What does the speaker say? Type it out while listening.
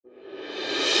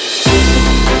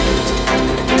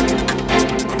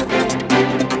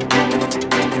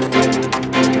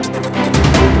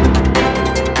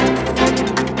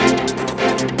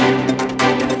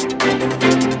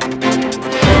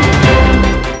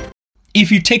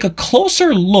if you take a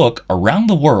closer look around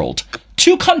the world,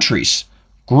 two countries,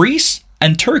 Greece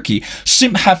and Turkey,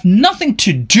 seem to have nothing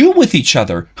to do with each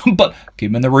other. But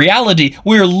given the reality,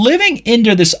 we're living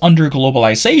into this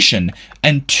under-globalization,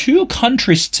 and two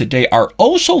countries today are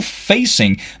also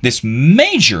facing this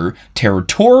major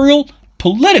territorial,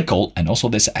 political, and also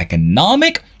this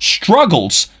economic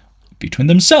struggles between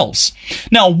themselves.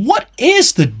 Now, what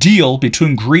is the deal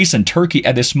between Greece and Turkey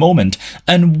at this moment,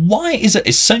 and why is it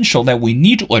essential that we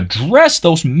need to address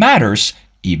those matters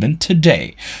even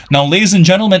today? Now, ladies and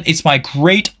gentlemen, it's my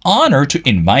great honor to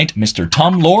invite Mr.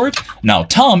 Tom Lord. Now,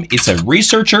 Tom is a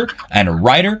researcher and a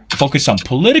writer focused on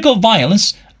political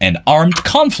violence and armed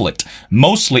conflict,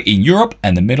 mostly in Europe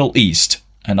and the Middle East.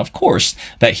 And of course,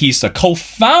 that he's the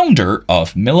co-founder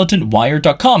of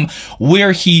militantwire.com,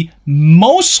 where he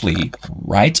mostly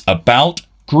writes about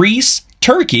Greece,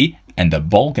 Turkey, and the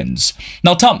Balkans.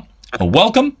 Now, Tom,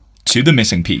 welcome to The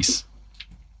Missing Piece.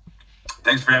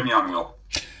 Thanks for having me on, Will.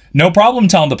 No problem,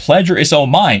 Tom. The pleasure is all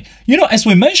mine. You know, as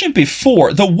we mentioned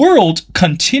before, the world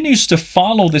continues to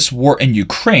follow this war in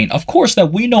Ukraine. Of course,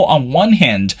 that we know on one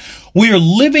hand, we are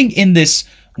living in this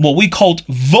what we called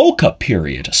VUCA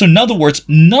period. So in other words,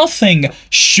 nothing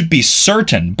should be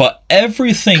certain, but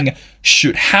everything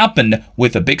should happen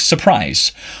with a big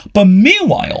surprise. But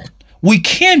meanwhile, we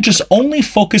can't just only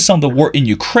focus on the war in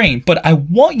Ukraine, but I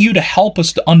want you to help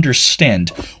us to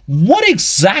understand what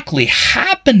exactly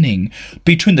happening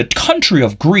between the country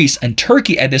of Greece and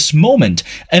Turkey at this moment,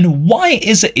 and why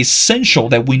is it essential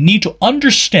that we need to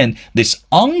understand this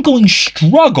ongoing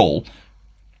struggle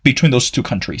between those two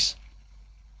countries?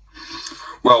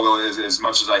 Well, as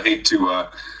much as I hate to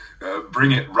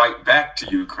bring it right back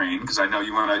to Ukraine, because I know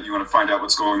you want to find out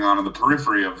what's going on in the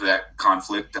periphery of that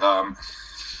conflict.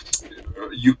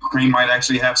 Ukraine might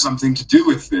actually have something to do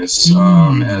with this,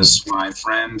 as my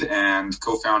friend and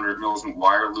co-founder of Militant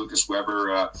Wire, Lucas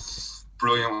Weber,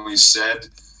 brilliantly said.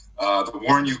 The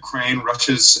war in Ukraine,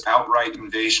 Russia's outright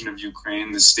invasion of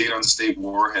Ukraine, the state-on-state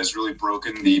war, has really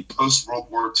broken the post-World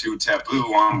War II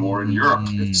taboo on war in Europe,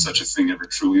 if such a thing ever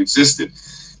truly existed.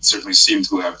 It certainly seemed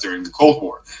to have during the Cold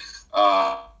War.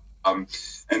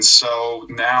 And so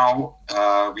now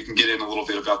we can get in a little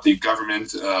bit about the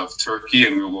government of Turkey,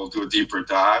 and we will do a deeper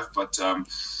dive. But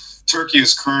Turkey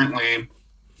is currently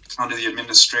under the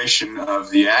administration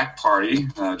of the AK Party,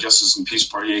 Justice and Peace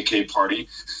Party, AK Party,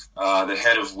 the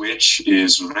head of which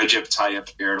is Recep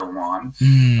Tayyip Erdogan.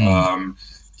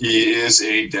 He is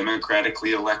a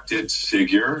democratically elected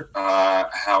figure.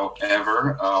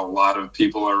 However, a lot of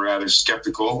people are rather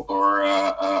skeptical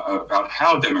about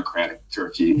how democratic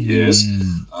Turkey is.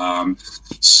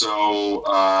 So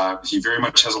he very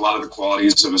much has a lot of the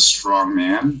qualities of a strong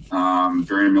man,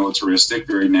 very militaristic,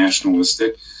 very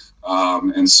nationalistic.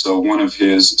 And so one of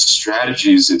his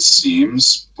strategies, it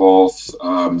seems, both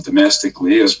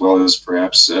domestically as well as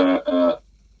perhaps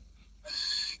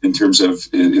in terms of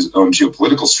his own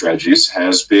geopolitical strategies,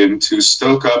 has been to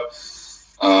stoke up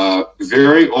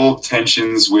very old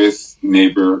tensions with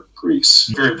neighbor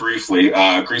Greece. Very briefly,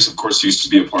 Greece, of course, used to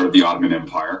be a part of the Ottoman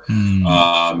Empire.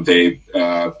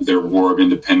 Their War of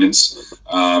Independence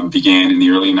began in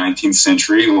the early 19th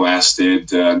century,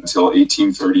 lasted until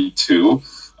 1832.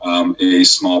 A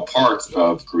small part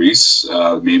of Greece,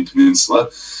 the main peninsula,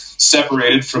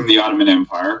 separated from the Ottoman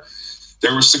Empire.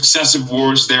 There were successive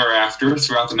wars thereafter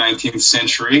throughout the 19th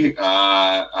century,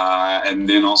 and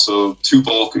then also two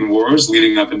Balkan wars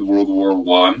leading up into World War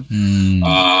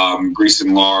I. Greece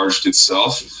enlarged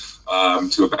itself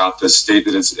to about the state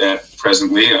that it's at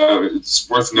presently. It's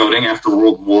worth noting after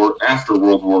World War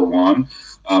I,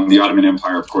 the Ottoman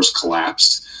Empire, of course,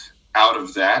 collapsed. Out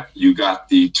of that, you got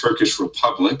the Turkish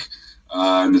Republic.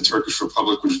 And the Turkish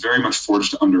Republic was very much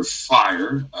forged under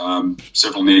fire.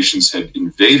 Several nations had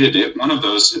invaded it, one of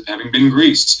those having been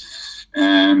Greece.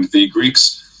 And the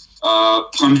Greeks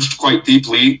plunged quite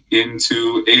deeply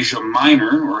into Asia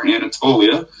Minor, or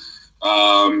Anatolia,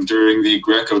 during the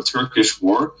Greco-Turkish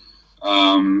War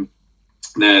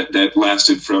that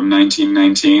lasted from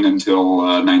 1919 until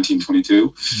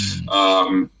 1922.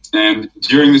 And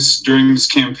during this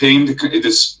campaign,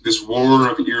 this war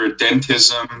of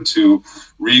irredentism to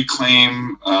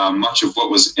reclaim much of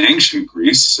what was ancient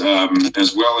Greece,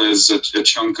 as well as a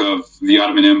chunk of the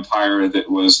Ottoman Empire that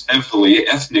was heavily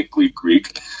ethnically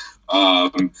Greek,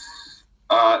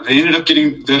 they ended up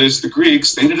getting, that is the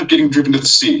Greeks, they ended up getting driven to the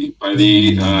sea by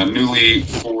the newly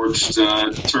forged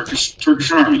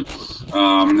Turkish army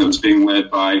that was being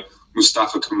led by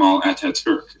Mustafa Kemal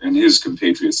Atatürk and his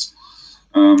compatriots.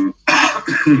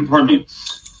 Pardon me.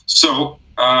 So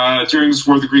during this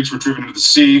war, the Greeks were driven to the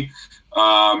sea.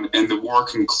 and the war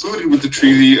concluded with the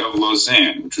Treaty of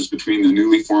Lausanne, which was between the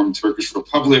newly formed Turkish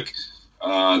Republic,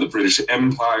 the British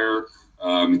Empire,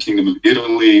 the Kingdom of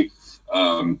Italy,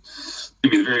 the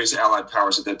various allied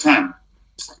powers at that time.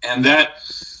 And that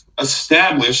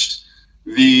established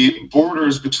the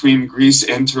borders between Greece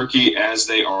and Turkey as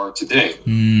they are today,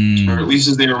 or at least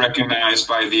as they are recognized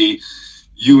by the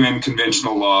UN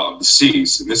Conventional Law of the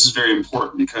Seas. And this is very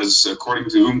important because according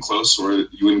to UNCLOS, or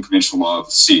UN Conventional Law of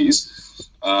the Seas,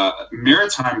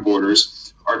 maritime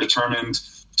borders are determined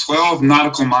 12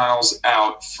 nautical miles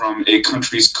out from a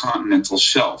country's continental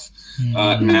shelf.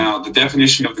 Now, the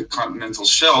definition of the continental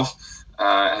shelf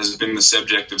has been the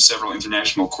subject of several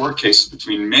international court cases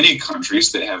between many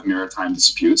countries that have maritime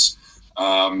disputes,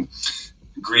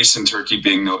 Greece and Turkey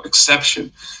being no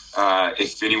exception.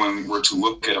 If anyone were to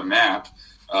look at a map,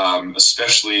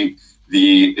 especially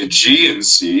the Aegean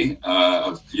Sea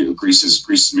of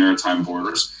Greece's maritime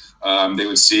borders, they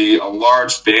would see a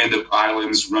large band of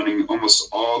islands running almost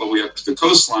all the way up to the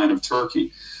coastline of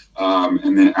Turkey.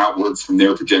 And then outward from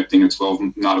there, projecting a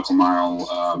 12 nautical mile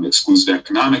exclusive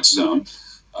economic zone,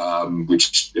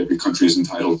 which every country is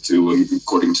entitled to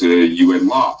according to UN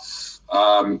law.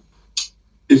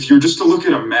 If you're just to look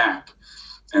at a map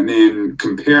and then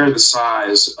compare the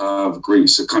size of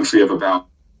Greece, a country of about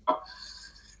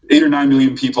 8 or 9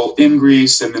 million people in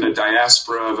Greece, and then a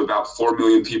diaspora of about 4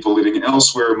 million people living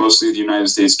elsewhere, mostly the United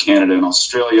States, Canada, and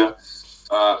Australia,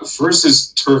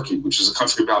 versus Turkey, which is a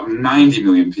country of about 90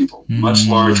 million people, much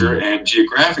larger and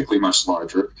geographically much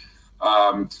larger.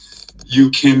 One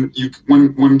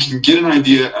can get an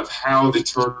idea of how the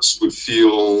Turks would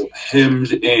feel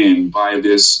hemmed in by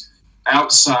this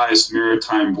outsized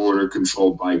maritime border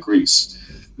controlled by Greece.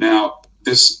 Now,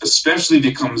 this especially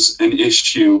becomes an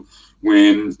issue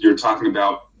when you're talking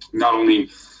about not only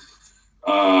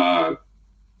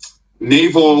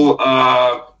naval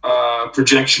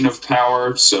projection of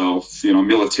power, so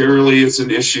militarily it's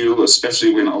an issue,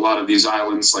 especially when a lot of these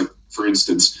islands, like for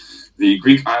instance the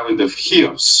Greek island of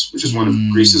Chios, which is one of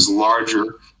Greece's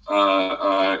larger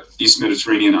East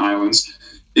Mediterranean islands,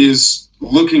 is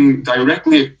looking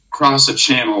directly across a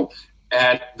channel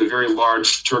at the very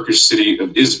large Turkish city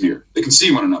of Izmir. They can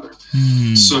see one another.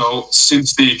 So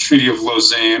since the Treaty of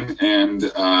Lausanne and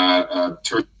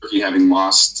Turkey having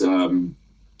lost,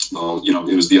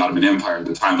 it was the Ottoman Empire at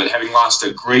the time, but having lost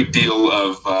a great deal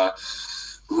of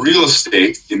real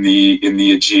estate in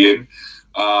the Aegean,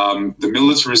 the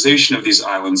militarization of these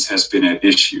islands has been at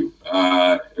issue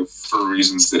for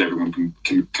reasons that everyone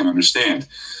can understand.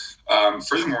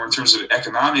 Furthermore, in terms of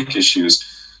economic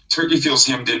issues, Turkey feels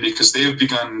hemmed in because they have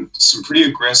begun some pretty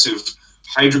aggressive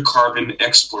hydrocarbon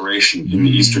exploration in the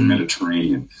Eastern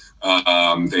Mediterranean.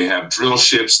 They have drill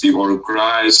ships, the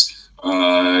Orukrais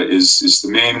is the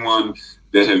main one,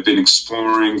 that have been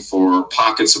exploring for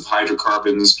pockets of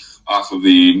hydrocarbons off of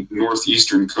the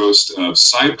northeastern coast of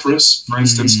Cyprus, for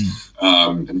instance.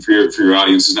 And for your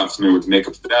audience who's not familiar with the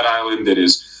makeup of that island, that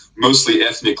is mostly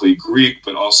ethnically Greek,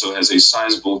 but also has a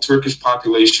sizable Turkish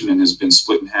population and has been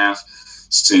split in half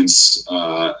since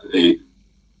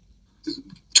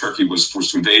Turkey was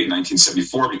forced to invade in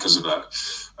 1974 because of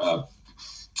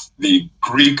the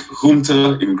Greek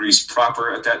junta in Greece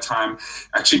proper at that time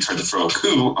actually tried to throw a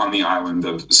coup on the island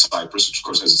of Cyprus, which of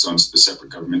course has its own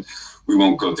separate government. We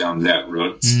won't go down that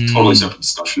road. It's a totally separate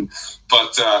discussion.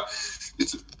 But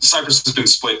Cyprus has been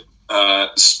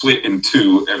split in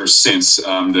two ever since,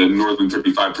 the northern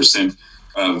 35%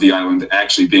 of the island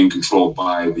actually being controlled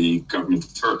by the government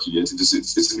of Turkey. It's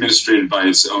administrated by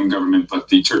its own government, but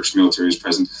the Turkish military is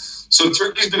present. So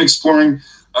Turkey's been exploring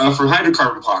for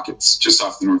hydrocarbon pockets just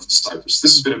off the north of Cyprus.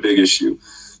 This has been a big issue.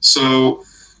 So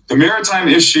the maritime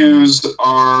issues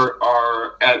are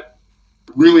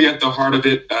really at the heart of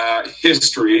it.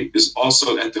 History is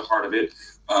also at the heart of it.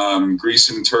 Greece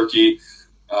and Turkey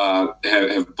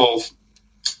have both,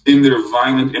 in their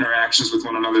violent interactions with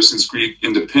one another since Greek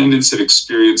independence, have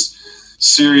experienced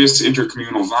serious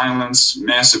intercommunal violence,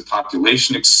 massive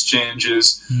population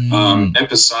exchanges,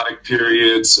 episodic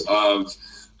periods of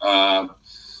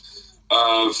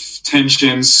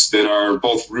tensions that are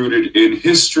both rooted in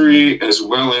history as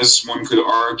well as, one could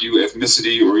argue,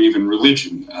 ethnicity or even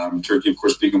religion. Turkey, of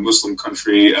course, being a Muslim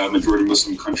country, majority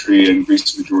Muslim country, and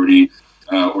Greece majority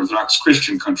Orthodox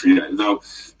Christian country, though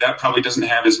that probably doesn't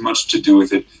have as much to do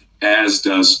with it as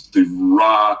does the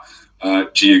raw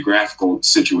geographical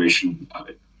situation of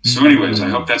it. So anyways, I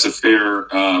hope that's a fair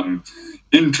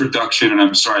introduction, and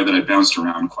I'm sorry that I bounced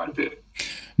around quite a bit.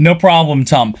 No problem,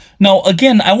 Tom. Now,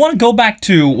 again, I want to go back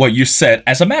to what you said.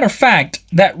 As a matter of fact,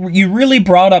 that you really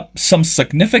brought up some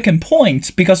significant points,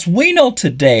 because we know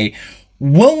today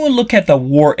when we look at the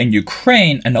war in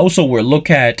Ukraine, and also we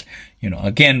look at,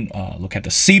 look at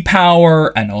the sea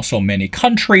power, and also many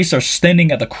countries are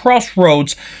standing at the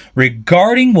crossroads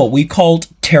regarding what we called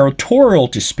territorial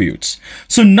disputes.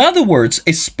 So in other words,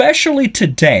 especially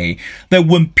today, that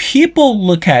when people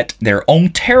look at their own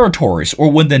territories,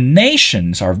 or when the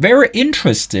nations are very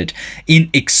interested in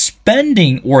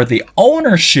expanding or the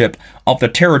ownership of the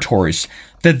territories,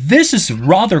 that this is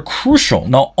rather crucial,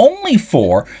 not only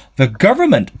for the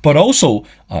government, but also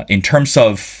in terms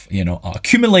of,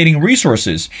 accumulating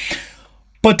resources.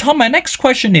 But Tom, my next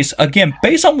question is, again,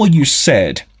 based on what you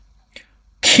said,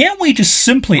 can't we just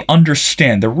simply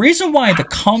understand the reason why the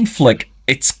conflict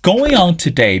it's going on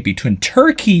today between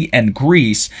Turkey and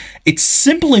Greece, it's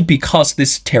simply because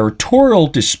this territorial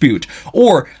dispute,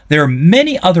 or there are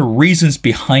many other reasons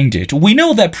behind it? We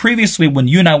know that previously when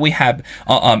you and I, we have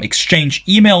exchanged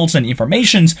emails and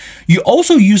informations, you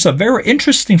also use a very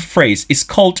interesting phrase. It's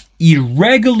called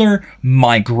irregular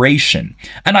migration.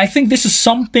 And I think this is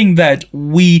something that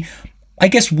I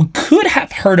guess we could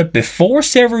have heard of before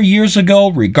several years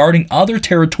ago regarding other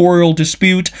territorial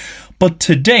dispute. But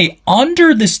today,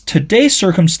 under today's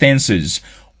circumstances,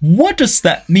 what does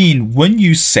that mean when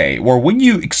you say, or when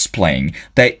you explain,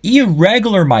 that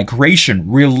irregular migration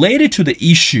related to the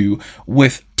issue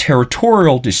with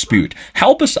territorial dispute?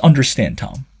 Help us understand,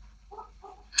 Tom.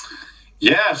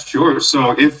 Yeah, sure.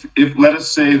 So if let us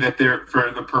say that there, for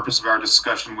the purpose of our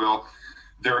discussion,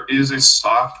 there is a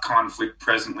soft conflict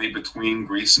presently between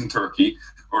Greece and Turkey,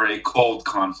 or a cold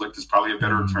conflict is probably a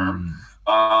better term.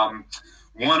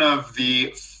 One of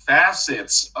the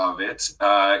facets of it,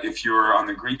 if you're on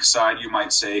the Greek side, you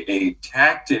might say a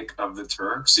tactic of the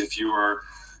Turks. If you are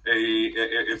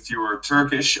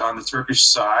Turkish, on the Turkish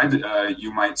side,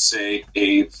 you might say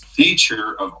a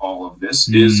feature of all of this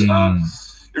is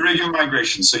irregular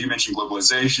migration. So you mentioned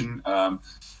globalization,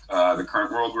 the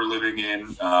current world we're living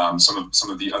in,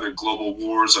 some of the other global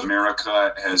wars.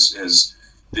 America has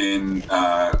been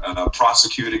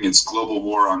prosecuting its global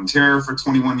war on terror for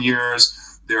 21 years.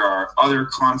 There are other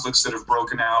conflicts that have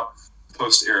broken out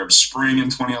post-Arab Spring in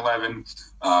 2011.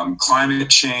 Climate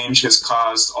change has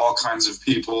caused all kinds of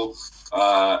people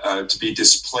to be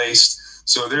displaced.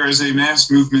 So there is a mass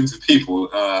movement of people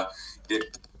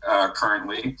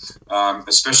currently,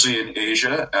 especially in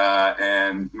Asia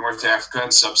and North Africa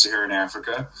and Sub-Saharan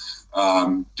Africa,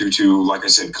 due to, like I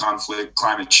said, conflict,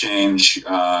 climate change,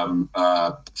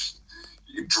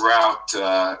 drought,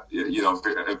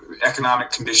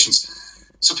 economic conditions.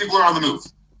 So people are on the move.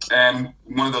 And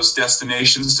one of those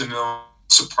destinations, to no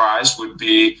surprise, would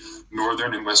be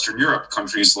Northern and Western Europe,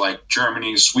 countries like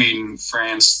Germany, Sweden,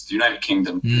 France, the United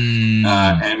Kingdom.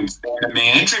 And the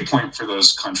main entry point for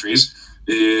those countries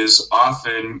is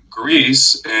often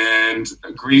Greece, and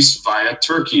Greece via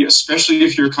Turkey, especially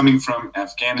if you're coming from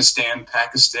Afghanistan,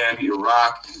 Pakistan,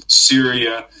 Iraq,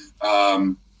 Syria,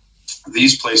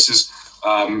 these places.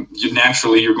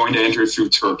 You're going to enter through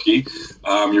Turkey.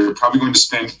 You're probably going to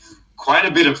spend quite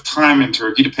a bit of time in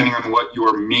Turkey, depending on what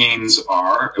your means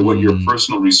are, what your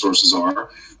personal resources are,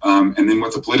 and then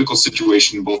what the political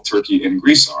situation in both Turkey and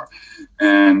Greece are.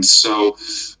 And so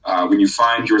when you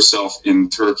find yourself in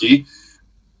Turkey,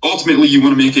 ultimately you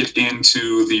want to make it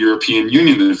into the European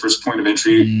Union. The first point of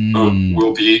entry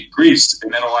will be Greece,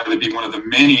 and that'll either be one of the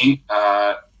many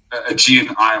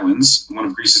Aegean islands, one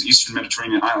of Greece's eastern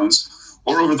Mediterranean islands,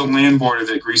 or over the land border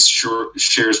that Greece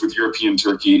shares with European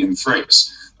Turkey in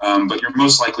Thrace. But you're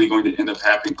most likely going to end up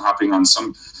hopping on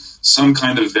some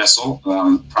kind of vessel,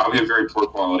 probably of very poor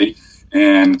quality,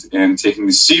 and taking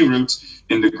the sea route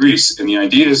into Greece. And the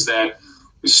idea is that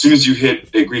as soon as you hit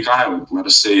a Greek island, let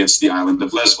us say it's the island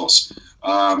of Lesbos,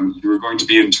 you're going to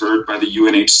be interred by the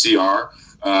UNHCR,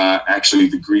 actually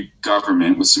the Greek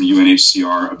government, with some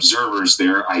UNHCR observers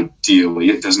there.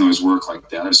 Ideally, it doesn't always work like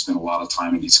that. I've spent a lot of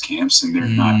time in these camps, and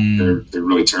they're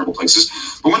really terrible places.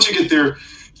 But once you get there,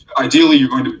 ideally you're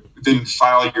going to then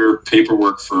file your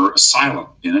paperwork for asylum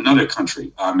in another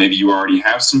country. Maybe you already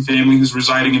have some family who's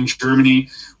residing in Germany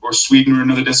or Sweden or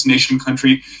another destination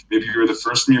country. Maybe you're the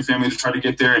first from your family to try to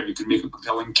get there, and you can make a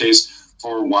compelling case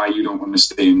for why you don't want to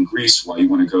stay in Greece, why you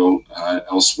want to go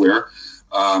elsewhere.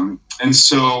 And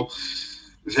so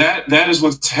that is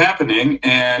what's happening,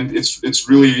 and it's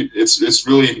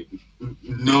really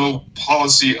no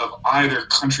policy of either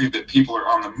country that people are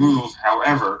on the move.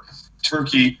 However,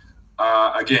 Turkey,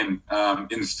 again,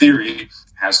 in theory,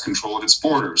 has control of its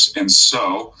borders, and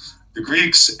so the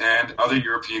Greeks and other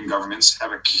European governments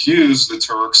have accused the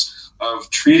Turks of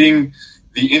treating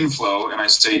the inflow, and I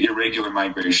say irregular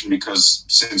migration because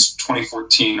since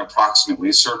 2014,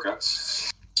 approximately, circa,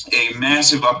 a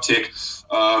massive uptick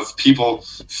of people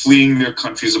fleeing their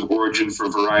countries of origin for a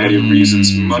variety of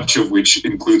reasons, much of which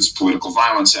includes political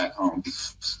violence at home.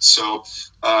 So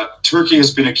Turkey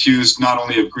has been accused not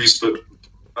only of Greece, but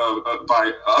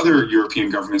by other European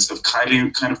governments of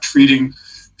kind of treating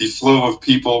the flow of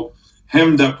people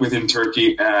hemmed up within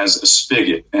Turkey as a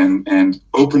spigot and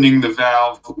opening the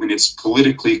valve when it's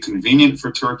politically convenient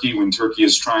for Turkey, when Turkey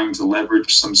is trying to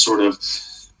leverage some sort of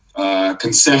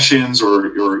concessions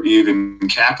or even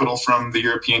capital from the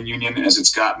European Union, as it's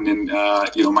gotten in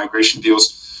migration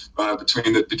deals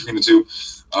between the two,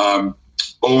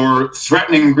 or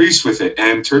threatening Greece with it.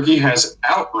 And Turkey has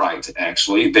outright,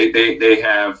 actually, they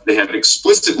have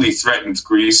explicitly threatened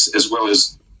Greece as well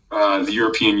as the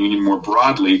European Union more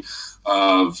broadly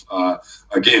of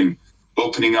again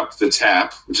opening up the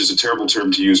tap, which is a terrible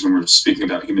term to use when we're speaking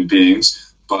about human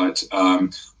beings, but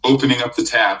opening up the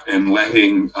tap and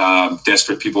letting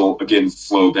desperate people again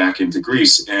flow back into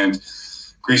Greece. And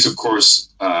Greece, of course,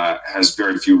 has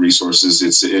very few resources.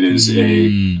 It is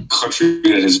a country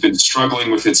that has been struggling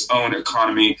with its own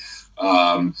economy.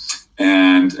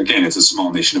 And again, it's a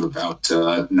small nation of about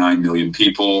 9 million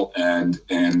people, and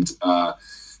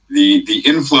the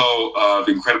inflow of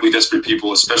incredibly desperate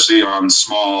people, especially on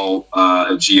small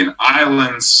Aegean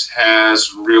islands,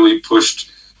 has really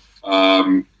pushed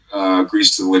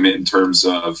Greece to the limit in terms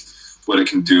of what it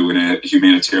can do in a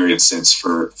humanitarian sense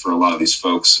for a lot of these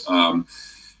folks.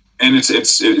 And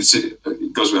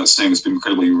it goes without saying, it's been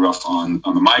incredibly rough on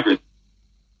the migrants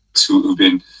who've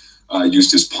been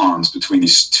used as pawns between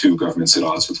these two governments at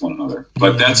odds with one another.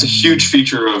 But that's a huge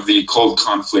feature of the cold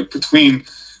conflict between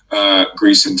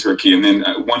Greece and Turkey. And then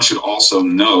one should also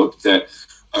note that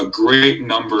a great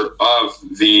number of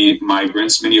the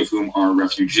migrants, many of whom are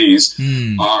refugees,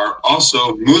 are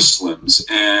also Muslims.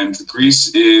 And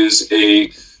Greece is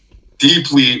a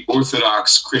deeply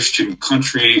Orthodox Christian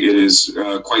country. It is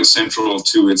quite central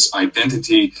to its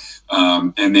identity.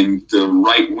 And then the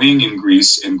right wing in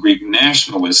Greece and Greek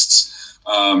nationalists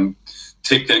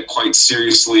take that quite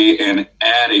seriously and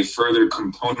add a further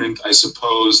component, I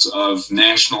suppose, of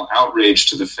national outrage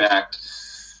to the fact.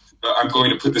 I'm going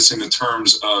to put this in the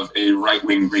terms of a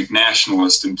right-wing Greek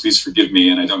nationalist, and please forgive me,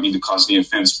 and I don't mean to cause any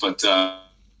offense, but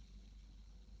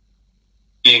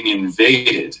being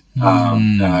invaded,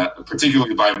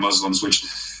 particularly by Muslims, which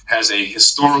has a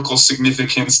historical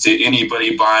significance to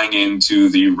anybody buying into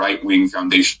the right-wing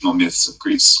foundational myths of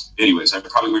Greece. Anyways, I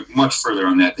probably went much further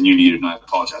on that than you needed, and I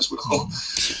apologize, Will.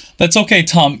 That's okay,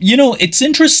 Tom. You know, it's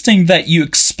interesting that you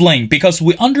explain, because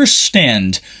we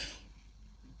understand,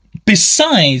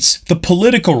 besides the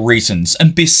political reasons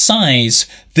and besides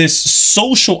this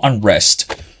social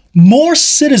unrest, more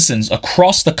citizens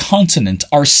across the continent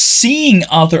are seeing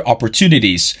other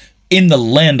opportunities in the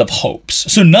land of hopes.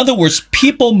 So in other words,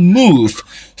 people move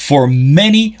for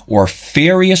many or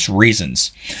various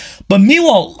reasons. But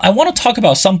meanwhile, I want to talk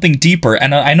about something deeper,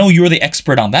 and I know you're the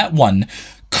expert on that one.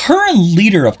 Current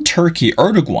leader of Turkey,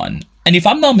 Erdogan, and if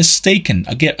I'm not mistaken,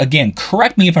 again,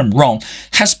 correct me if I'm wrong,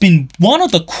 has been one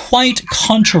of the quite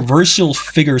controversial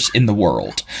figures in the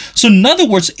world. So in other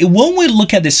words, when we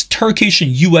look at this Turkish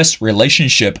and U.S.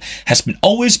 relationship, has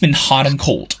always been hot and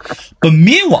cold. But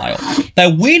meanwhile,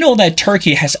 that we know that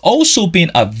Turkey has also been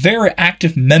a very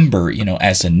active member,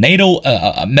 as a NATO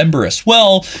member as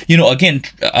well. Again,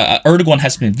 Erdogan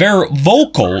has been very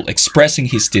vocal, expressing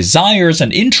his desires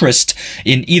and interest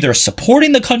in either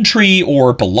supporting the country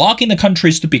or blocking the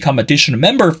countries to become additional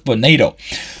member for NATO.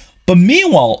 But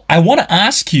meanwhile, I want to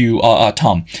ask you,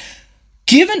 Tom,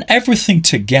 given everything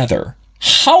together,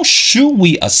 how should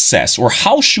we assess or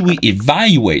how should we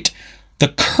evaluate the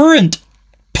current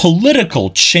political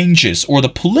changes or the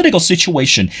political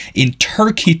situation in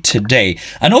Turkey today?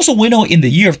 And also, we know in the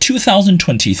year of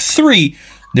 2023,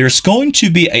 there's going to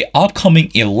be an upcoming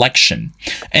election.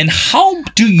 And how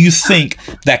do you think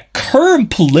that current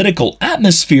political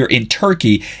atmosphere in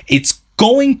Turkey is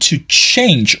going to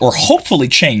change or hopefully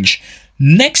change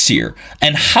next year?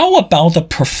 And how about the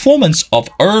performance of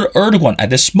Erdogan at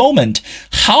this moment?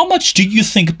 How much do you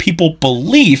think people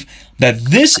believe that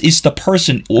this is the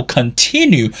person who will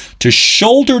continue to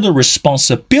shoulder the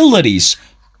responsibilities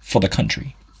for the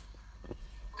country?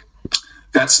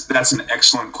 That's an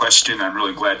excellent question. I'm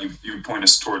really glad you point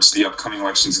us towards the upcoming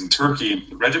elections in Turkey.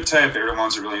 Recep Tayyip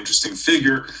Erdogan's a really interesting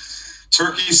figure.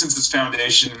 Turkey, since its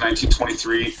foundation in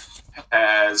 1923,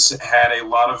 has had a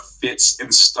lot of fits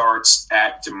and starts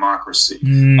at democracy.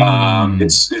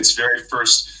 Its very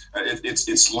first,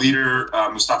 its leader,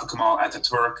 Mustafa Kemal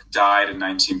Atatürk, died in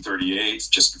 1938,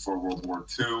 just before World War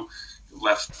II.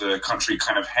 Left the country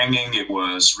kind of hanging. It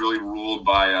was really ruled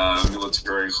by a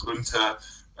military junta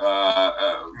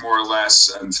more or less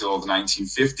until the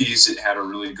 1950s. It had a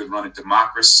really good run at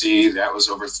democracy. That was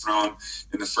overthrown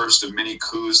in the first of many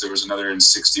coups. There was another in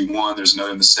 61. There's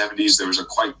another in the 70s. There was a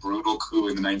quite brutal coup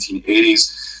in the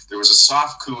 1980s. There was a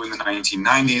soft coup in the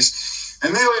 1990s.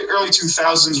 In the early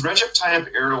 2000s, Recep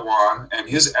Tayyip Erdogan and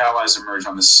his allies emerged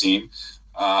on the scene.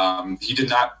 He did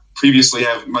not previously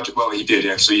have much. Well, he did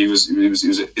actually. He was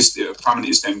a prominent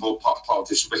Istanbul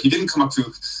politician, but he didn't come up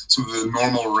through some of the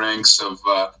normal ranks of,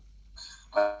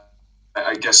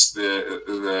 I guess,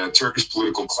 the Turkish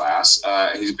political class.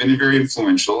 He's been very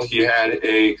influential. He had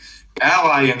a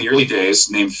ally in the early days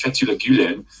named Fethullah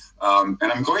Gulen,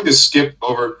 and I'm going to skip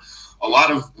over a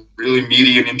lot of really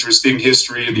meaty and interesting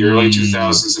history in the early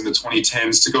 2000s and the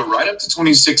 2010s to go right up to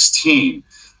 2016.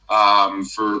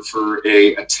 For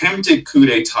a attempted coup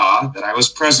d'etat that I was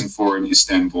present for in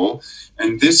Istanbul.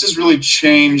 And this has really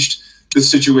changed the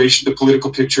situation, the political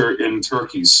picture in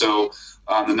Turkey. So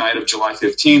on the night of July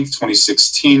 15th,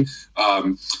 2016,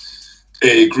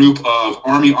 a group of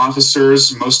army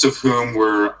officers, most of whom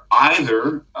were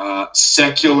either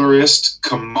secularist,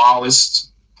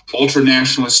 Kemalist,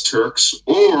 ultra-nationalist Turks,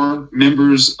 or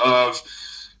members of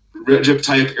Recep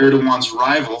Tayyip Erdogan's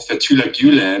rival, Fethullah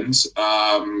Gulen's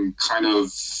kind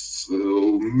of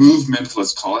movement,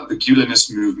 let's call it, the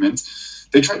Gulenist movement.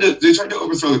 They tried to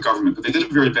overthrow the government, but they did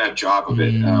a very bad job of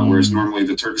it, whereas normally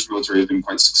the Turkish military has been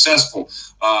quite successful.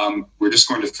 We're just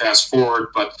going to fast forward,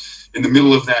 but in the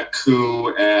middle of that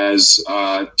coup, as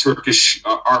Turkish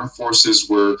armed forces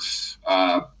were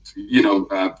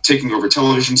taking over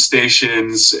television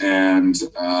stations and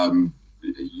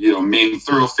main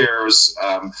thoroughfares,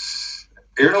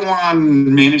 Erdogan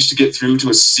managed to get through to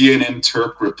a CNN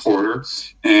Turk reporter,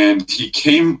 and he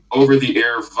came over the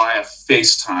air via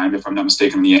FaceTime, if I'm not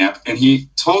mistaken, on the app, and he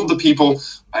told the people,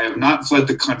 I have not fled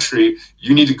the country.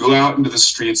 You need to go out into the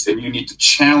streets and you need to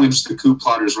challenge the coup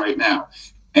plotters right now.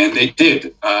 And they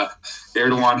did.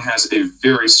 Erdogan has a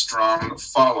very strong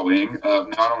following of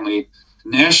not only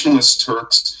nationalist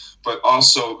Turks, but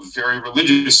also very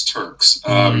religious Turks.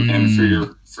 And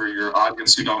for your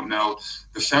audience who don't know,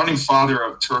 the founding father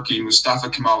of Turkey, Mustafa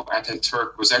Kemal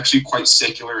Atatürk, was actually quite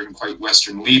secular and quite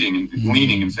Western leaning.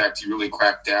 In fact, he really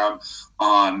cracked down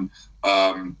on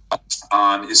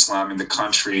Islam in the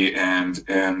country and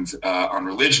on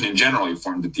religion in general. He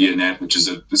formed the Diyanet, which is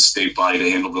a state body to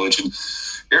handle religion.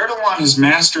 Erdogan has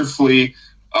masterfully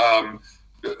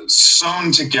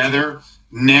sewn together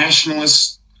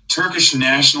Turkish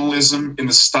nationalism in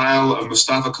the style of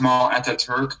Mustafa Kemal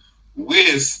Atatürk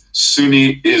with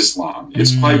Sunni Islam.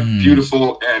 It's quite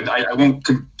beautiful, and I won't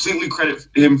completely credit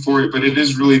him for it, but it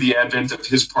is really the advent of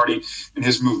his party and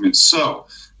his movement. So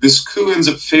this coup ends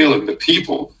up failing. The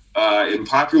people, in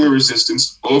popular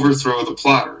resistance, overthrow the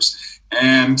plotters.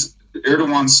 And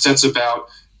Erdogan sets about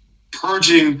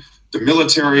purging the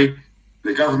military,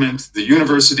 the government, the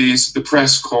universities, the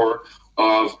press corps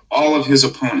of all of his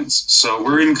opponents. So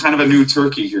we're in kind of a new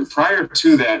Turkey here. Prior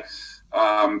to that,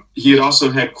 he had also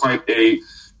had quite a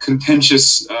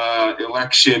contentious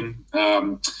election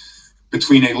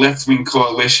between a left-wing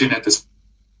coalition at the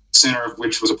center of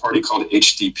which was a party called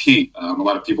HDP. A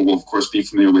lot of people will, of course, be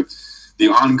familiar with the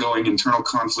ongoing internal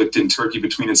conflict in Turkey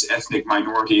between its ethnic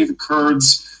minority, the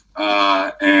Kurds,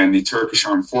 and the Turkish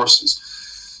armed forces.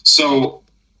 So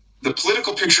the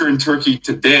political picture in Turkey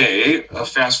today,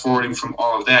 fast forwarding from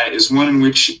all of that, is one in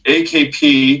which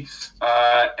AKP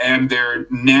and their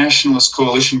nationalist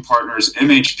coalition partners,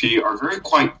 MHP, are very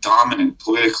quite dominant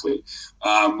politically,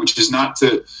 which is not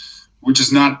a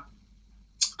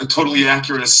totally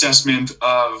accurate assessment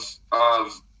of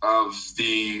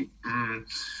the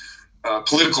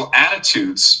political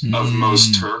attitudes of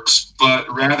most Turks,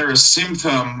 but rather a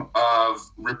symptom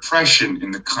of repression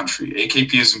in the country.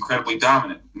 AKP is incredibly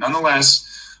dominant.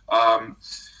 Nonetheless,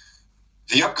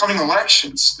 the upcoming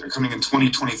elections, they're coming in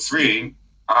 2023,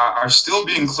 are still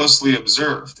being closely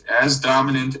observed. As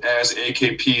dominant as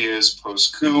AKP is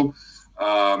post-coup,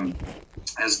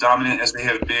 as dominant as they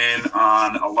have been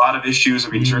on a lot of issues. I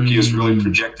mean, Turkey has really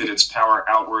projected its power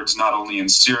outwards, not only in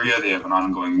Syria, they have an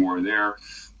ongoing war there,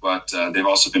 but they've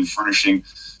also been furnishing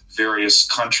various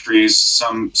countries,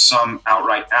 some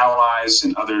outright allies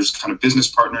and others kind of business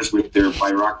partners with their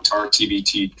Bayraktar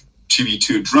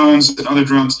TB2 drones and other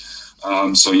drones.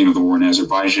 The war in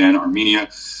Azerbaijan, Armenia.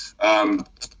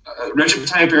 Recep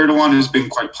Tayyip Erdogan has been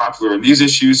quite popular on these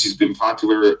issues. He's been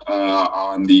popular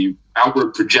on the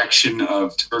outward projection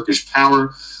of Turkish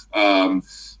power,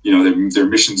 their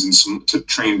missions to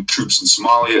train troops in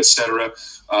Somalia, etc.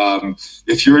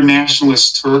 If you're a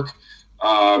nationalist Turk,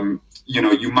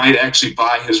 you might actually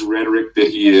buy his rhetoric that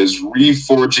he is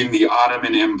reforging the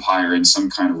Ottoman Empire in some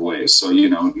kind of way. So,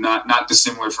 not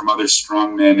dissimilar from other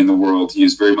strong men in the world. He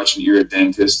is very much an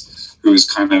irredentist who is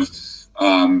kind of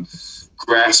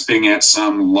grasping at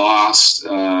some lost,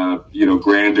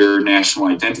 grander national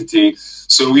identity.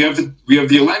 So we have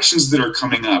the elections that are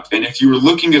coming up, and if you were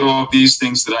looking at all of these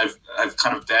things that I've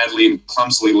kind of badly and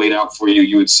clumsily laid out for you,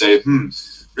 you would say,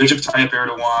 Recep Tayyip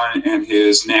Erdogan and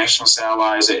his nationalist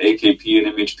allies at AKP and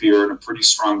MHP are in a pretty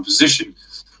strong position.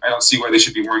 I don't see why they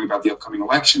should be worrying about the upcoming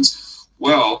elections.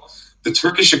 Well, the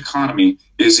Turkish economy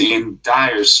is in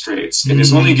dire straits. It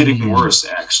is only getting worse,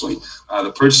 actually.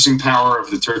 The purchasing power of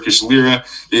the Turkish lira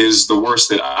is the worst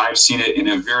that I've seen it in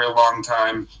a very long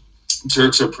time.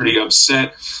 Turks are pretty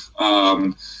upset.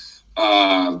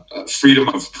 Freedom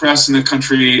of press in the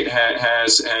country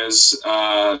has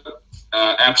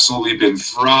absolutely been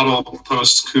throttled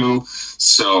post-coup.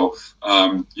 So,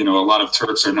 a lot of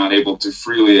Turks are not able to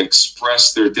freely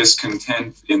express their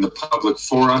discontent in the public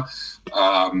fora.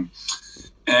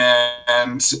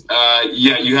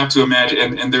 You have to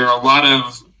imagine, and there are a lot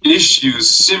of issues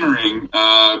simmering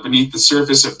beneath the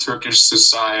surface of Turkish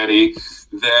society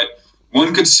that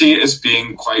one could see as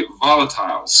being quite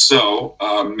volatile. So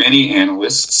many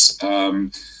analysts,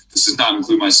 this does not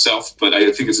include myself, but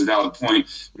I think it's a valid point.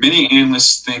 Many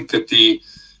analysts think that the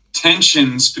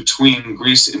tensions between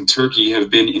Greece and Turkey have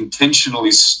been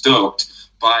intentionally stoked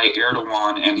by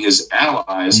Erdogan and his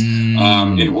allies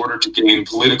in order to gain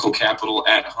political capital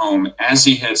at home as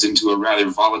he heads into a rather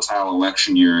volatile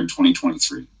election year in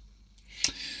 2023.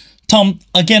 Tom,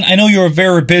 again, I know you're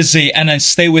very busy, and then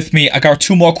stay with me. I got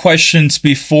 2 more questions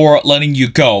before letting you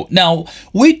go. Now,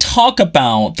 we talk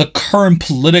about the current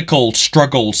political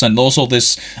struggles and also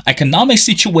this economic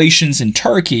situations in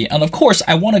Turkey. And of course,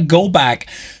 I want to go back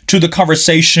to the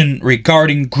conversation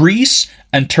regarding Greece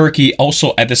and Turkey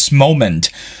also at this moment.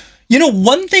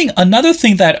 Another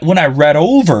thing that when I read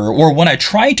over or when I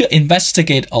tried to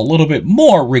investigate a little bit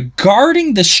more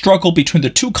regarding the struggle between the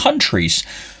two countries,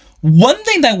 one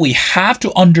thing that we have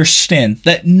to understand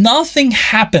that nothing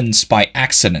happens by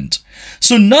accident.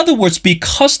 So in other words,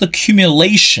 because the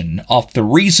accumulation of the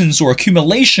reasons or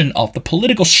accumulation of the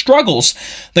political struggles,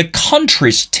 the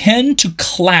countries tend to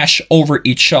clash over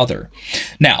each other.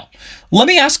 Now, let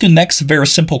me ask you next very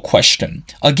simple question.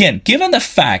 Again, given the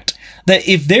fact that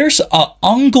if there's an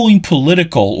ongoing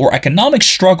political or economic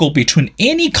struggle between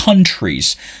any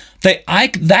countries,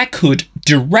 that could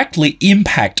directly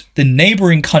impact the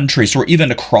neighboring countries or even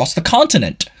across the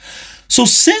continent. So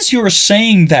since you're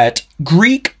saying that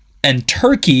Greek and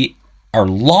Turkey are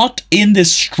locked in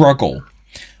this struggle,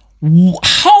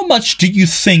 how much do you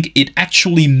think it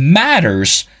actually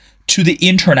matters to the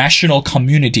international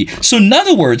community? So in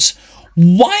other words,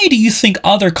 why do you think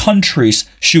other countries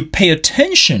should pay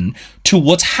attention to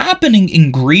what's happening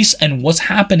in Greece and what's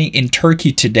happening in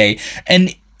Turkey today?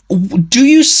 And do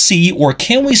you see or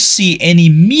can we see any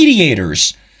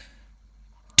mediators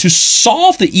to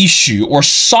solve the issue or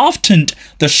soften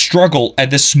the struggle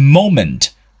at this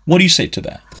moment? What do you say to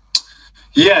that?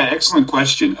 Yeah, excellent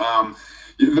question.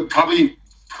 Probably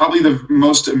the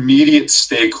most immediate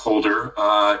stakeholder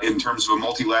in terms of a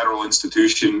multilateral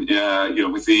institution,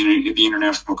 within the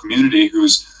international community,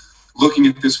 who's looking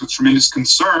at this with tremendous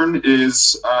concern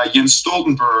is Jens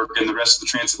Stoltenberg and the rest of the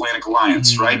transatlantic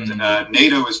alliance, right?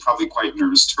 NATO is probably quite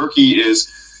nervous. Turkey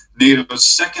is NATO's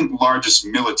second largest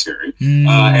military,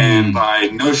 and by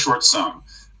no short sum.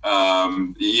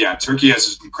 Turkey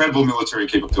has incredible military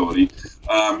capability.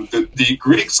 The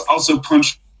Greeks also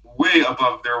punch way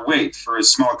above their weight for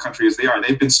as small a country as they are.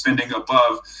 They've been spending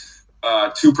above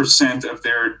 2% of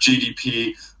their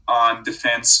GDP on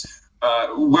defense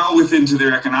well within to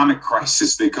their economic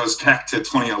crisis that goes back to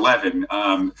 2011,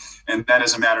 and that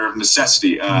is a matter of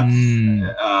necessity.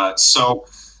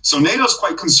 So NATO's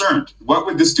quite concerned. What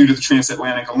would this do to the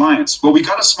transatlantic alliance? Well, we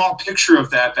got a small picture of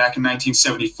that back in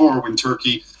 1974 when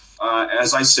Turkey,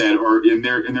 as I said, or in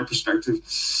their perspective,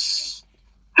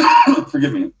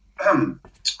 forgive me,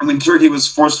 when Turkey was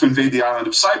forced to invade the island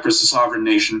of Cyprus, a sovereign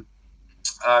nation,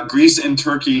 Greece and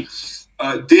Turkey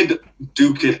did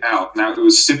duke it out. Now, it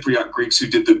was Cypriot Greeks who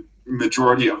did the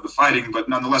majority of the fighting, but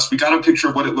nonetheless, we got a picture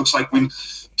of what it looks like when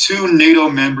two NATO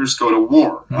members go to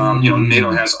war.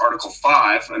 NATO has Article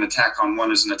 5, an attack on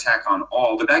one is an attack on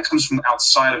all, but that comes from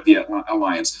outside of the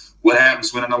alliance. What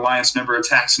happens when an alliance member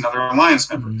attacks another alliance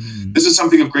member? This is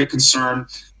something of great concern,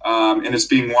 and it's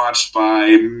being watched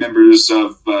by members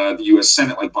of the U.S.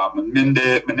 Senate like Bob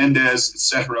Menendez,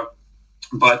 etc.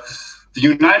 But the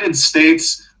United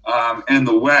States and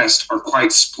the West are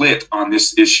quite split on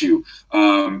this issue.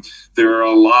 There are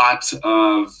a lot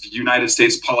of United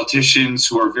States politicians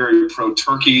who are very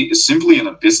pro-Turkey, simply in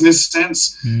a business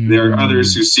sense. There are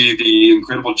others who see the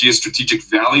incredible geostrategic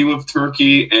value of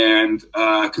Turkey and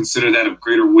consider that of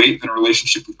greater weight than a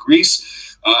relationship with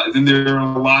Greece. Then there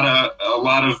are a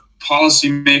lot of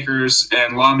policymakers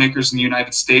and lawmakers in the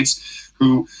United States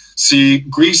who see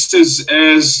Greece as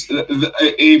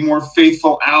a more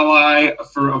faithful ally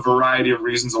for a variety of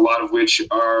reasons, a lot of which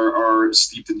are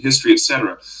steeped in history,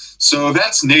 etc. So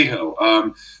that's NATO.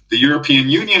 The European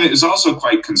Union is also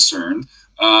quite concerned,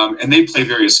 and they play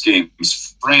various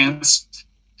games. France,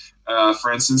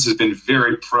 for instance, has been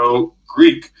very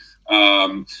pro-Greek.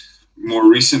 More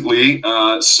recently,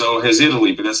 so has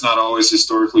Italy, but that's not always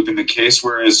historically been the case,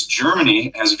 whereas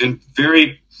Germany has been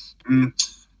very...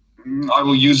 I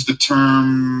will use the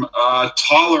term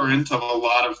tolerant of a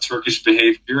lot of Turkish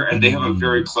behavior, and they have a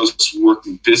very close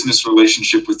working business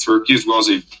relationship with Turkey, as well as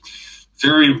a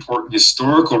very important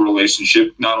historical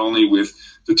relationship, not only with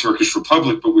the Turkish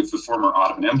Republic, but with the former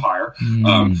Ottoman Empire.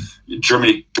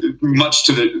 Germany, much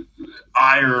to the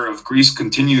ire of Greece,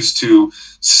 continues to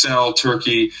sell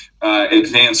Turkey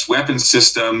advanced weapon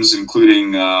systems,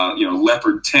 including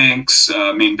Leopard tanks,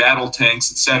 main battle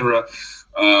tanks, etc.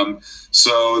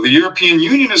 So the European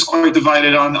Union is quite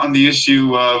divided on the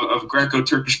issue of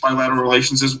Greco-Turkish bilateral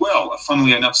relations as well.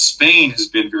 Funnily enough, Spain has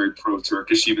been very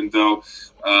pro-Turkish, even though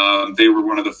they were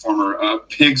one of the former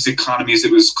PIGS economies,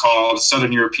 it was called,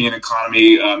 Southern European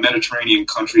economy, Mediterranean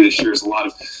country that shares a lot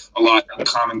in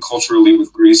common culturally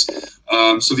with Greece.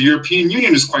 So the European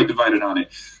Union is quite divided on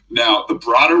it. Now, the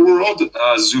broader world,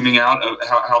 zooming out of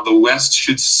how the West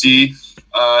should see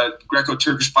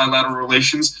Greco-Turkish bilateral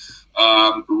relations,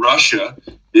 Russia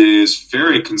is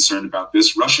very concerned about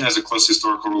this. Russia has a close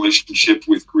historical relationship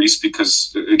with Greece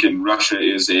because, again, Russia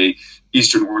is a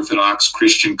Eastern Orthodox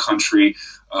Christian country.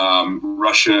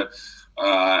 Russia,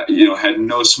 had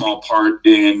no small part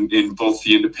in both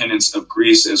the independence of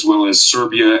Greece as well as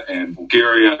Serbia and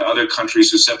Bulgaria, other countries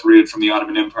who separated from the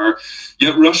Ottoman Empire.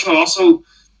 Yet Russia also,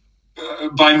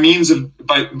 by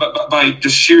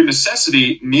just sheer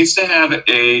necessity, needs to have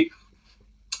a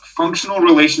functional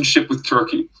relationship with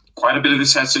Turkey. Quite a bit of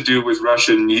this has to do with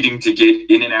Russia needing to get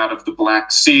in and out of the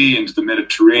Black Sea into the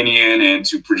Mediterranean and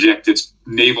to project its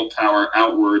naval power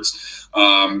outwards,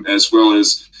 as well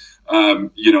as,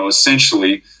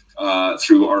 essentially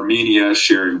through Armenia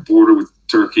sharing a border with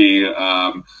Turkey,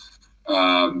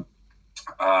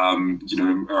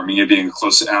 Armenia being a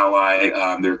close ally.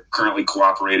 They're currently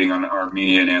cooperating on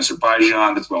Armenia and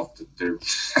Azerbaijan. Well,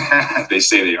 they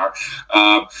say they are.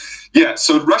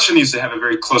 So Russia needs to have a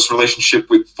very close relationship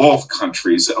with both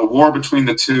countries. A war between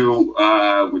the two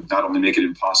would not only make it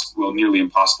nearly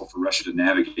impossible for Russia to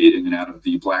navigate in and out of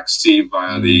the Black Sea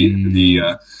via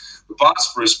the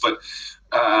Bosporus, but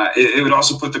it would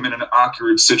also put them in an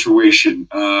awkward situation.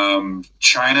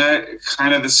 China,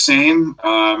 kind of the same.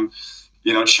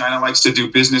 China likes to do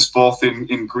business both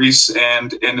in Greece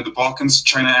and in the Balkans.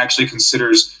 China actually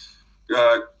considers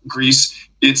Greece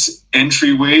its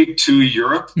entryway to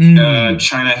Europe.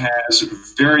 China has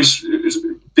very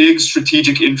big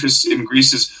strategic interests in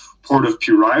Greece's port of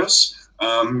Piraeus,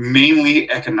 mainly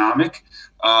economic.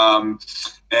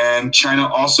 And China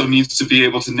also needs to be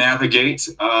able to navigate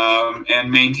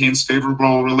and maintains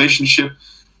favorable relationship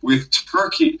with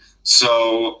Turkey.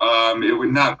 So it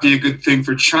would not be a good thing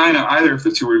for China either if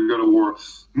the two were to go to war.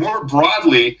 More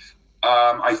broadly,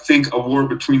 I think a war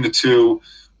between the two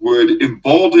would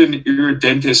embolden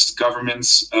irredentist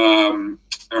governments,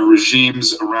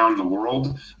 regimes around the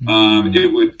world.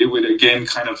 It would again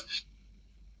kind of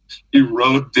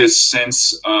erode this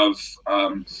sense of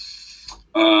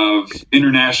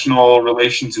international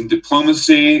relations and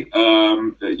diplomacy,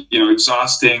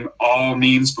 exhausting all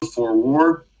means before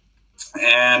war.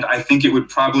 And I think it would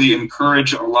probably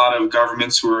encourage a lot of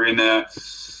governments who are in a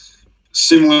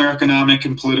similar economic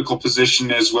and political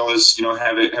position, as well as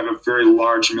have a very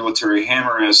large military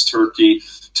hammer as Turkey,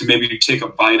 to maybe take a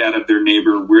bite out of their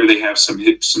neighbor where they have some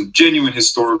genuine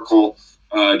historical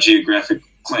geographic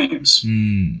claims.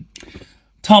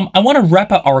 Tom, I want to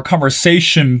wrap up our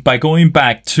conversation by going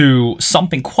back to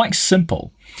something quite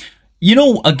simple.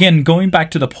 Again, going back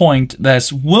to the point that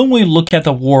when we look at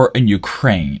the war in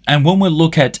Ukraine and when we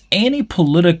look at any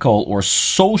political or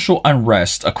social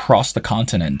unrest across the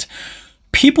continent,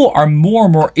 people are more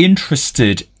and more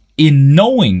interested in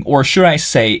knowing, or should I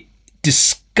say,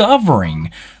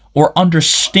 discovering or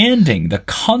understanding the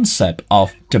concept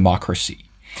of democracy.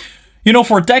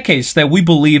 For decades that we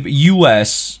believe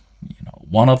U.S.,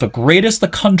 one of the greatest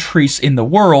countries in the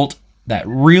world, that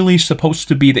really supposed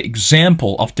to be the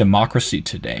example of democracy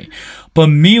today. But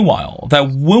meanwhile,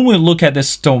 that when we look at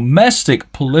this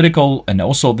domestic political and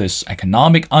also this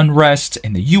economic unrest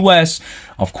in the U.S.,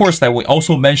 of course, that we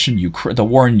also mentioned the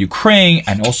war in Ukraine,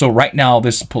 and also right now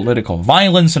this political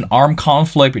violence and armed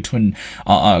conflict between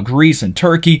Greece and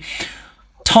Turkey.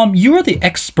 Tom, you're the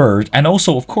expert, and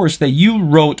also, of course, that you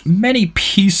wrote many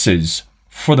pieces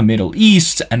for the Middle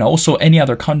East and also any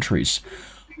other countries.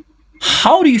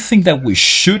 How do you think that we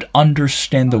should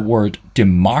understand the word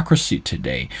democracy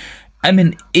today? I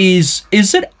mean, is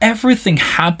it everything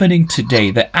happening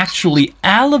today that actually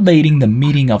elevating the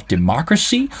meaning of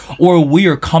democracy, or we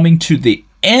are coming to the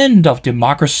end of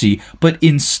democracy, but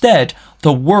instead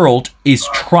the world is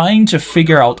trying to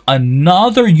figure out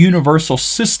another universal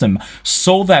system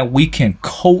so that we can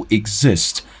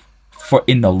coexist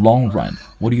in the long run?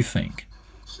 What do you think?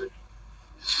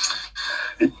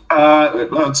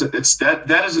 Well,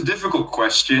 that is a difficult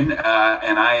question,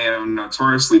 and I am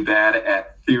notoriously bad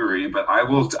at theory, but I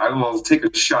will take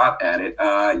a shot at it.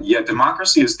 Yeah,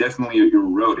 democracy is definitely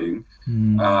eroding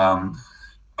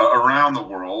around the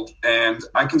world, and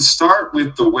I can start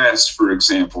with the West, for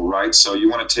example, right? So you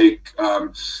want to take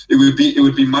it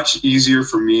would be much easier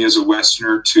for me as a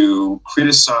Westerner to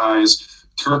criticize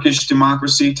Turkish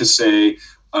democracy, to say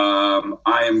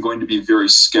I am going to be very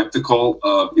skeptical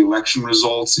of election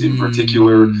results, in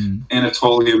particular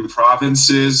Anatolian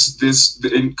provinces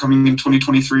coming in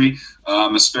 2023,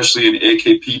 especially in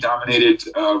AKP-dominated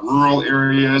rural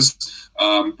areas,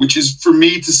 which is for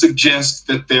me to suggest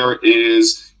that there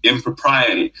is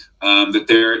impropriety, that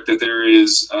there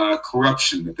is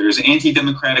corruption, that there is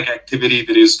anti-democratic activity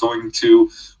that is going to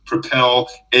propel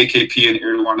AKP and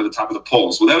Erdogan to the top of the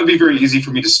polls. Well, that would be very easy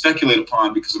for me to speculate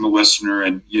upon because I'm a Westerner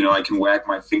and, I can wag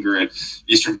my finger at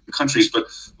Eastern countries. But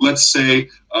let's say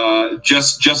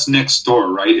just next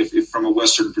door, right? If from a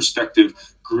Western perspective,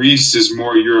 Greece is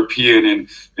more European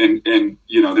and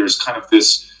there's kind of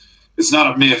this, it's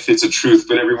not a myth, it's a truth,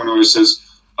 but everyone always says,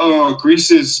 oh,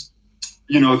 Greece is,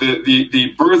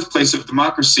 the birthplace of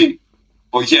democracy.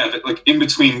 Well, yeah, but like in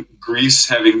between Greece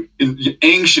having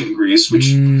ancient Greece, which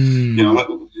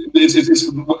it's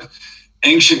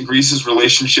ancient Greece's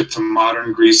relationship to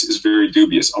modern Greece is very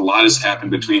dubious. A lot has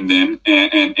happened between then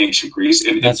and ancient Greece,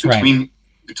 and that's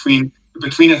between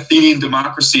Athenian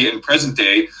democracy and present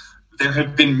day, there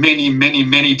have been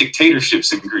many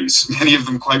dictatorships in Greece. Many of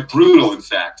them quite brutal, in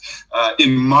fact.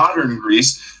 In modern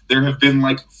Greece, there have been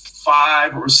like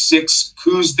 5 or 6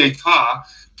 coups d'état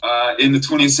in the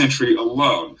 20th century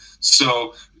alone.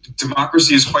 So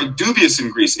democracy is quite dubious in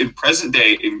Greece. In present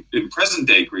day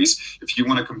Greece, if you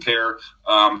want to compare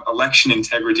election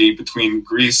integrity between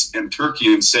Greece and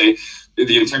Turkey and say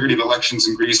the integrity of elections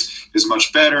in Greece is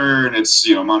much better and it's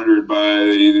monitored by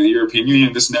the European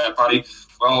Union, this and that body.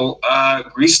 Well,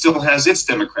 Greece still has its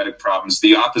democratic problems.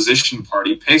 The opposition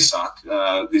party,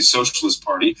 PASOK, the Socialist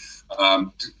Party,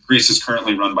 Greece is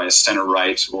currently run by a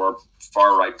center-right or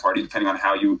far-right party, depending on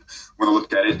how you want to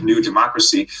look at it, New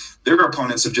Democracy. Their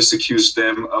opponents have just accused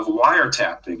them of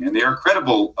wiretapping, and they are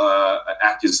credible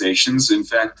accusations. In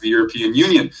fact, the European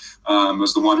Union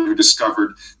was the one who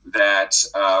discovered that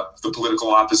the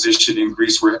political opposition in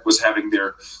Greece was having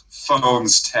their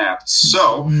phones tapped.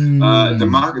 So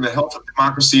the health of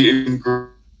democracy in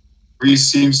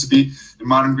Greece in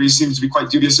modern Greece seems to be quite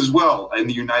dubious as well. In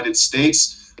the United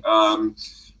States,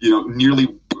 nearly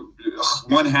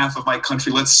one half of my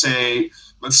country, let's say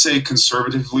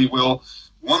conservatively,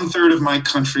 1/3 of my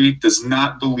country does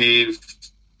not believe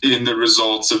in the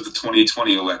results of the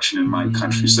 2020 election in my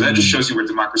country. So that just shows you where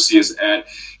democracy is at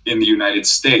in the United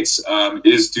States.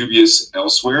 It is dubious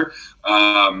elsewhere.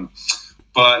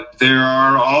 But there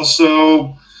are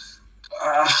also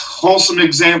wholesome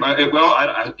examples.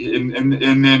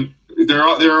 And then there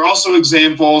are also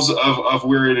examples of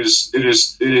where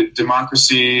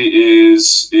democracy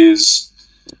is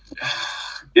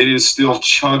still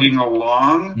chugging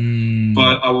along,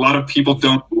 but a lot of people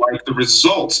don't like the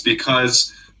results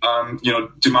because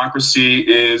democracy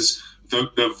is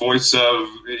the voice of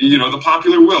the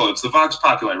popular will. It's the vox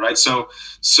populi, right? So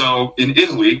in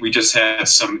Italy, we just had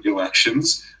some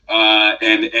elections,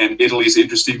 and Italy's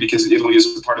interesting because Italy is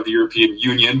a part of the European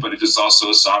Union, but it is also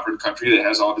a sovereign country that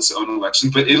has all of its own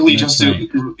elections. But Italy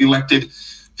elected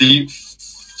the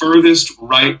furthest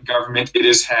right government it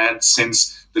has had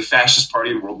since the fascist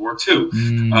party in World War II,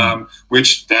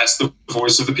 which that's the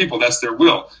voice of the people, that's their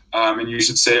will. And you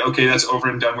should say, okay, that's over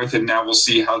and done with, and now we'll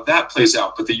see how that plays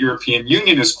out. But the European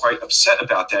Union is quite upset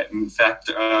about that. In fact,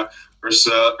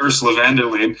 Ursula von der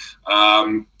Leyen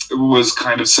was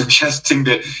kind of suggesting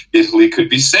that Italy could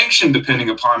be sanctioned depending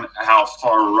upon how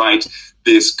far right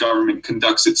this government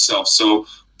conducts itself. So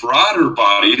broader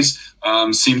bodies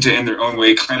seem to, in their own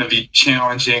way, kind of be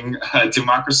challenging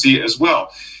democracy as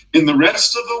well. In the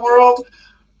rest of the world,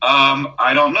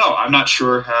 I don't know. I'm not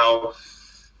sure how.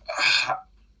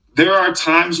 There are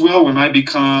times, Will, when I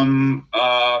become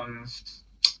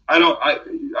I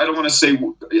don't want to say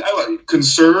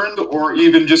concerned, or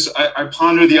even just I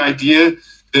ponder the idea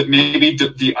that maybe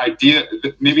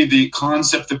maybe the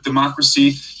concept of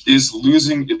democracy is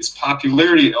losing its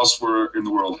popularity elsewhere in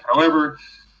the world. However,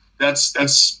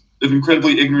 that's an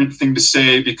incredibly ignorant thing to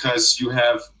say, because you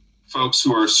have folks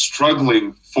who are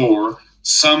struggling for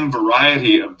some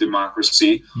variety of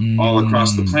democracy all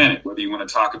across the planet, whether you want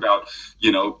to talk about,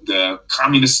 the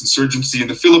communist insurgency in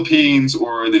the Philippines,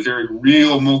 or the very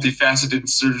real multifaceted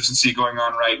insurgency going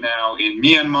on right now in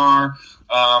Myanmar,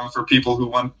 for people who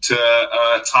want to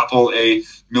topple a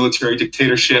military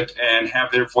dictatorship and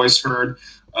have their voice heard.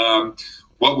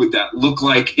 What would that look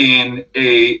like in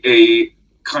a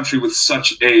country with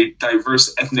such a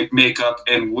diverse ethnic makeup,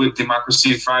 and would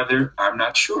democracy thrive there? I'm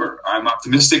not sure. I'm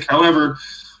optimistic. However,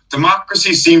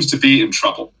 democracy seems to be in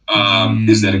trouble.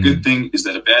 Is that a good thing? Is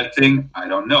that a bad thing? I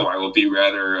don't know. I will be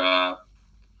rather, I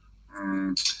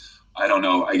don't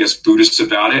know, I guess Buddhist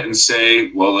about it and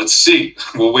say, well, let's see.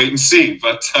 We'll wait and see.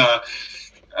 But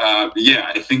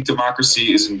yeah, I think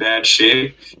democracy is in bad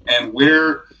shape. And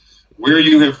where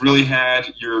you have really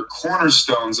had your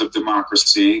cornerstones of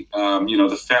democracy,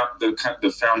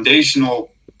 the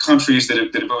foundational countries that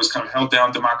have always kind of held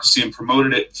down democracy and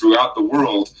promoted it throughout the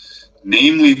world,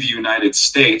 namely the United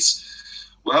States,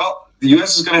 well, the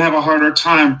U.S. is going to have a harder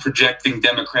time projecting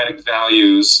democratic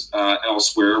values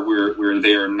elsewhere, where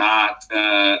they are not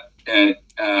a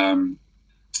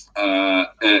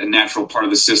natural part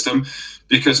of the system,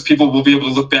 because people will be able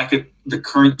to look back at the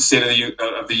current state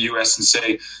of the U.S. and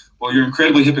say, well, you're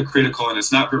incredibly hypocritical, and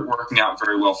it's not working out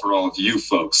very well for all of you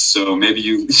folks. So maybe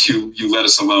you let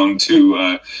us alone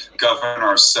to govern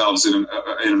ourselves in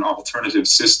an alternative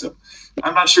system.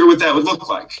 I'm not sure what that would look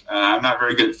like. I'm not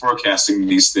very good at forecasting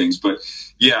these things, but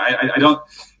yeah, I don't.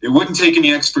 It wouldn't take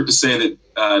any expert to say that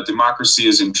democracy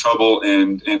is in trouble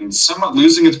and somewhat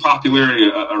losing its popularity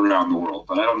around the world.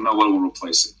 But I don't know what will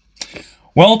replace it.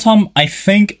 Well, Tom, I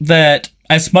think that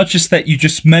as much as that you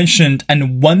just mentioned,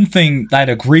 and one thing that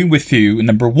I agree with you,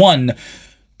 number one,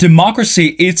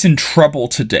 democracy is in trouble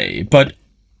today, but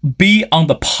be on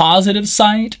the positive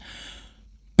side,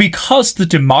 because the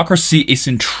democracy is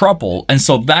in trouble, and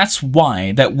so that's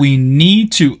why that we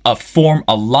need to form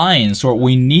alliance, or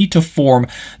we need to form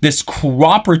this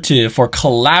cooperative or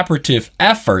collaborative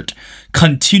effort,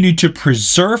 continue to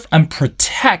preserve and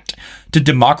protect the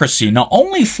democracy, not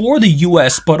only for the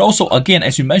US, but also, again,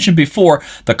 as you mentioned before,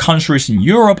 the countries in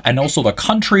Europe and also the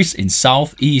countries in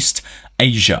Southeast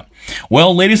Asia.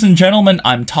 Well, ladies and gentlemen,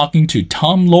 I'm talking to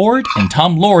Tom Lord, and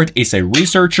Tom Lord is a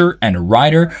researcher and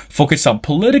writer focused on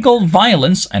political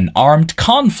violence and armed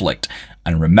conflict.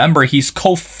 And remember, he's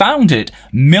co-founded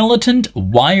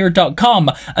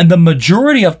militantwire.com, and the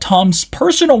majority of Tom's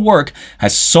personal work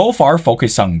has so far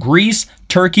focused on Greece,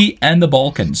 Turkey, and the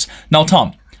Balkans. Now,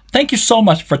 Tom, thank you so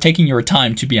much for taking your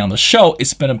time to be on the show.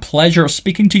 It's been a pleasure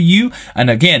speaking to you. And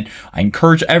again, I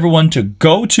encourage everyone to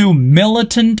go to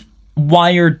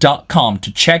militantwire.com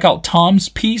to check out Tom's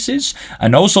pieces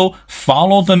and also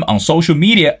follow them on social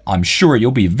media. I'm sure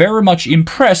you'll be very much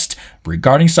impressed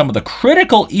regarding some of the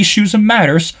critical issues and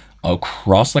matters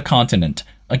across the continent.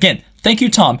 Again, thank you,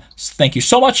 Tom. Thank you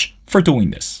so much for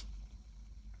doing this.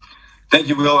 Thank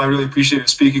you, Will. I really appreciated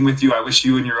speaking with you. I wish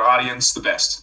you and your audience the best.